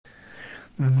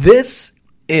This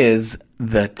is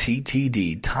the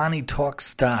TTD, Tani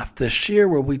Talks Daf, the shir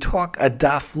where we talk a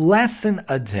daf lesson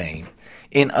a day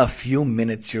in a few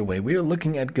minutes your way. We are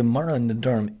looking at Gemara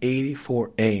Nedarim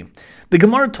 84a. The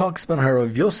Gemara talks about how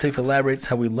Rav Yosef elaborates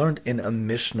how we learned in a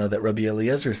Mishnah that Rabbi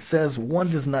Eliezer says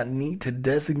one does not need to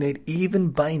designate even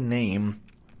by name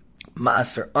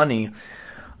Ma'aser Ani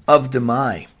of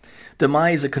Demai.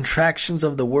 Demai is a contractions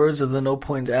of the words, as the note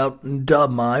points out.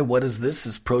 Demai, what is this?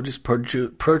 Is produce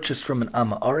purchased from an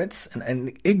Amaretz,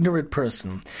 an ignorant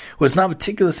person who is not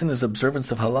meticulous in his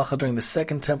observance of halacha during the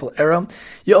Second Temple era.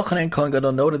 Yochanan Kohen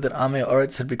Gadol noted that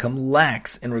Amaretz had become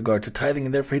lax in regard to tithing,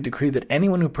 and therefore he decreed that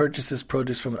anyone who purchases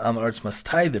produce from an Amaretz must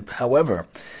tithe it. However,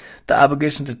 the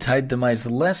obligation to tithe Demai is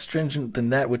less stringent than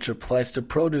that which applies to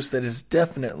produce that is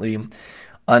definitely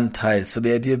untithed. So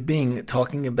the idea being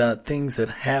talking about things that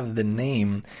have the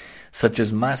name, such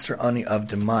as Maser Ani of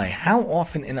Demai. How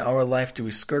often in our life do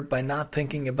we skirt by not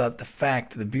thinking about the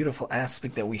fact, the beautiful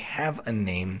aspect that we have a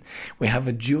name, we have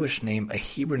a Jewish name, a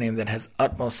Hebrew name that has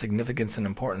utmost significance and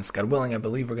importance. God willing, I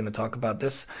believe we're going to talk about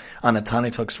this on a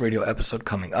Tani Talks radio episode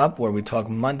coming up, where we talk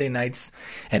Monday nights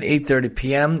at 8:30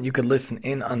 p.m. You could listen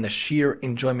in on the Sheer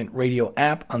Enjoyment Radio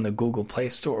app on the Google Play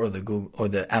Store or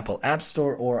the Apple App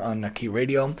Store, or on Naki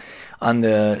Radio on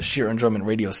the Sheer Enjoyment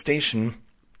Radio station.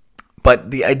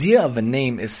 But the idea of a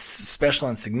name is special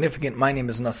and significant. My name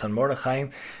is Nassan Mordechai.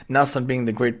 Nassan being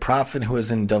the great prophet who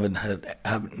is in David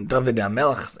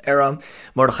HaMelech's era.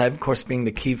 Mordechai, of course, being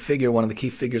the key figure, one of the key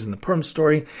figures in the Purim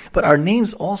story. But our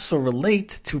names also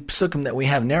relate to psukim that we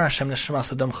have. Ner Hashem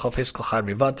neshama Adam chafes kol chad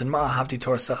rivat and ma'ahavti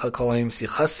Torah secha kol hayim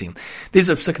sichasi.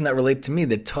 These are psukim that relate to me,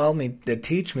 that tell me, that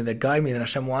teach me, that guide me, that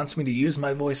Hashem wants me to use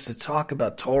my voice to talk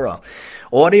about Torah,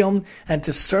 audio, and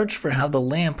to search for how the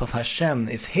lamp of Hashem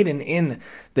is hidden in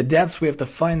the depths. We have to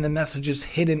find the messages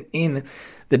hidden in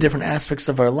the different aspects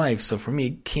of our life. So for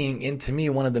me, keying into me,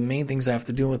 one of the main things I have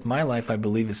to do with my life, I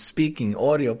believe, is speaking,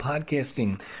 audio,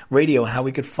 podcasting, radio, how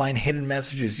we could find hidden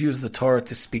messages, use the Torah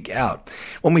to speak out.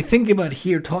 When we think about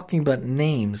here, talking about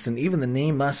names, and even the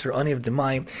name Maser Ani of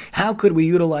Demai, how could we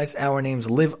utilize our names,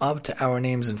 live up to our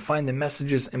names, and find the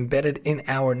messages embedded in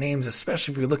our names,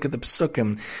 especially if we look at the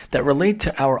psukim that relate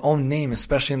to our own name,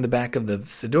 especially in the back of the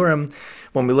Sidurim,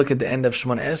 when we look at the end of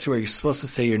Shemona Esrei, where you're supposed to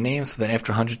say your name so that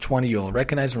after 120 you'll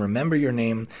recognize and remember your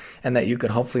name, and that you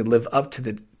could hopefully live up to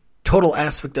the total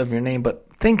aspect of your name. But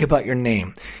think about your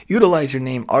name. Utilize your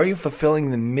name. Are you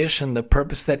fulfilling the mission, the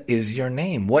purpose that is your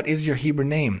name? What is your Hebrew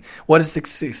name? What does it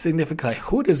signify?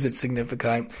 Who does it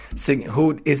signify?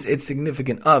 Who is it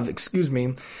significant of?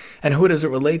 And who does it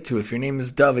relate to? If your name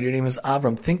is David, your name is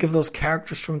Avram, think of those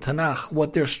characters from Tanakh,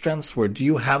 what their strengths were. Do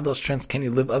you have those strengths? Can you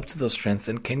live up to those strengths?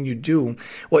 And can you do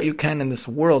what you can in this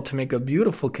world to make a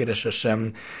beautiful Kiddush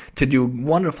Hashem, to do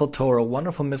wonderful Torah,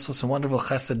 wonderful mitzvahs, and wonderful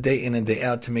chesed day in and day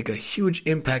out, to make a huge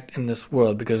impact in this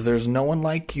world? Because there's no one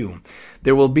like you.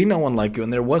 There will be no one like you,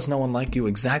 and there was no one like you,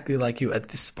 exactly like you at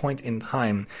this point in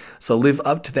time. So live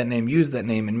up to that name, use that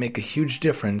name, and make a huge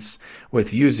difference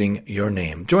with using your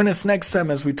name. Join us next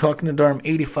time as we talk Nedarim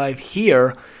 85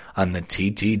 here on the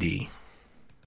TTD.